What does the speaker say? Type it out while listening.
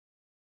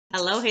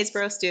Hello,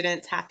 Haysboro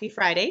students. Happy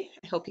Friday.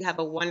 I hope you have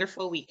a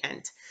wonderful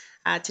weekend.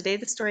 Today,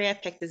 the story I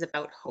picked is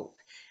about hope,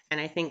 and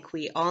I think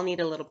we all need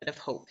a little bit of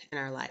hope in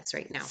our lives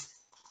right now.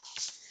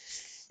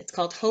 It's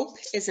called Hope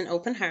is an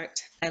Open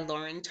Heart by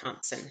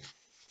Thompson.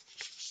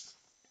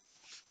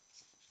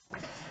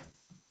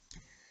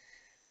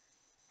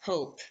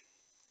 Hope.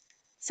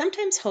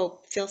 Sometimes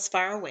hope feels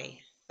far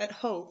away, but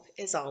hope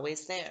is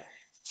always there.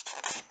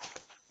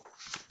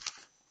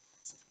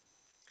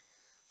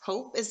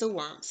 Hope is the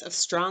warmth of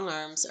strong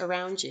arms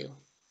around you.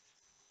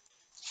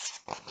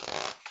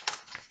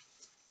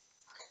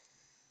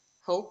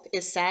 Hope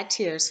is sad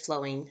tears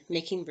flowing,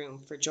 making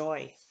room for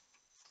joy.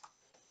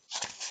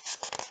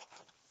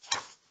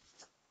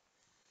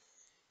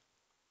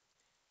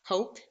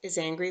 Hope is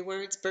angry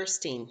words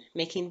bursting,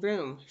 making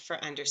room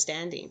for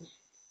understanding.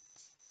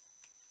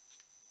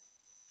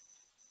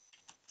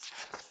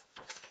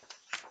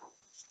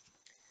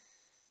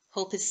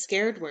 Hope is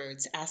scared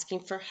words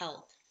asking for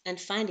help and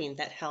finding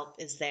that help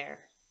is there.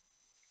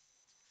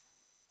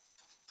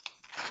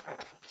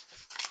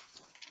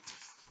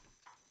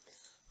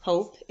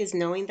 Hope is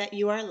knowing that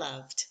you are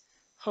loved.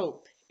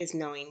 Hope is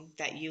knowing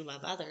that you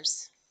love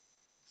others.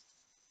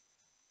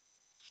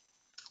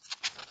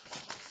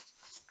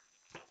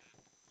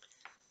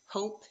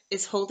 Hope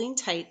is holding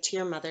tight to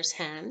your mother's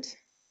hand.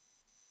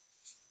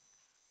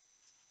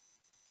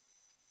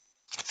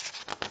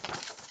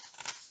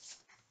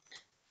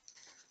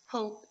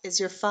 Hope is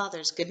your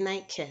father's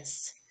goodnight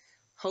kiss.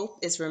 Hope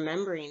is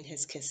remembering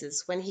his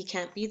kisses when he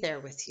can't be there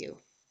with you.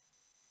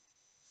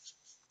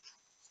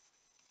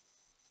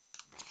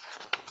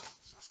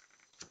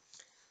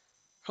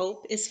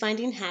 Hope is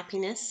finding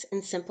happiness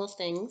in simple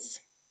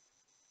things.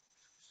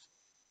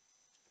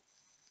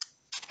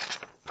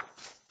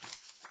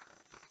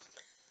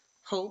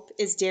 Hope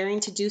is daring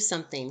to do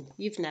something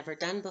you've never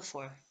done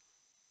before.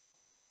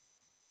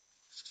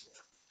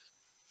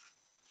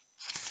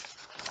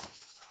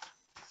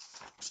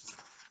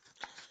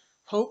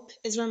 Hope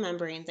is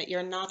remembering that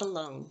you're not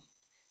alone.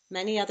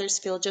 Many others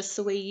feel just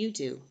the way you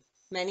do.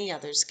 Many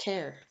others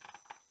care.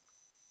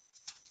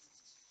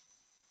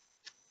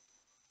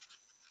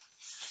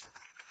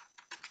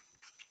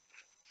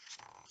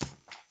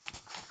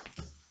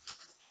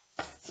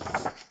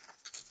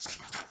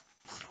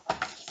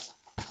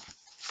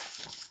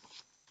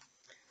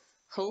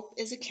 Hope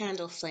is a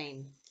candle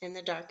flame in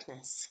the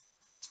darkness.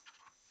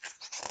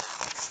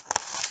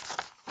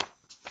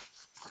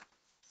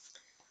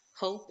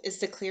 Hope is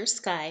the clear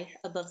sky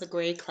above the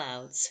gray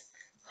clouds.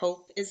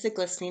 Hope is the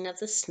glistening of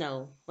the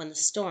snow when the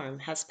storm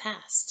has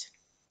passed.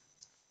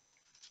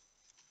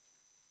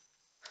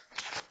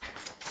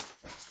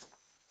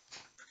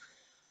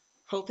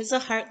 Hope is a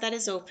heart that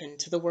is open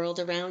to the world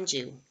around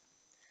you.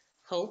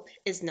 Hope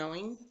is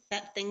knowing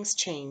that things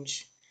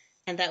change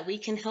and that we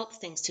can help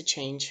things to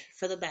change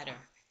for the better.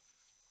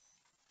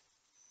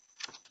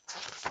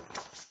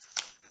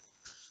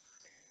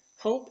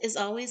 Hope is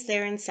always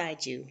there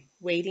inside you,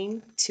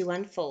 waiting to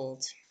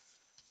unfold.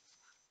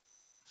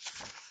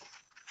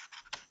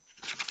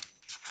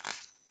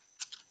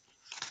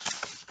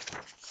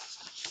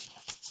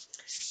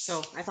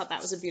 So I thought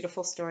that was a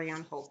beautiful story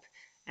on hope,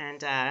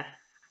 and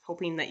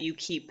hoping that you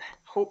keep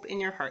hope in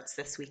your hearts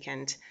this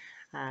weekend.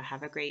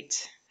 Have a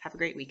great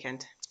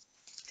weekend.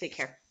 Take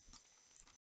care.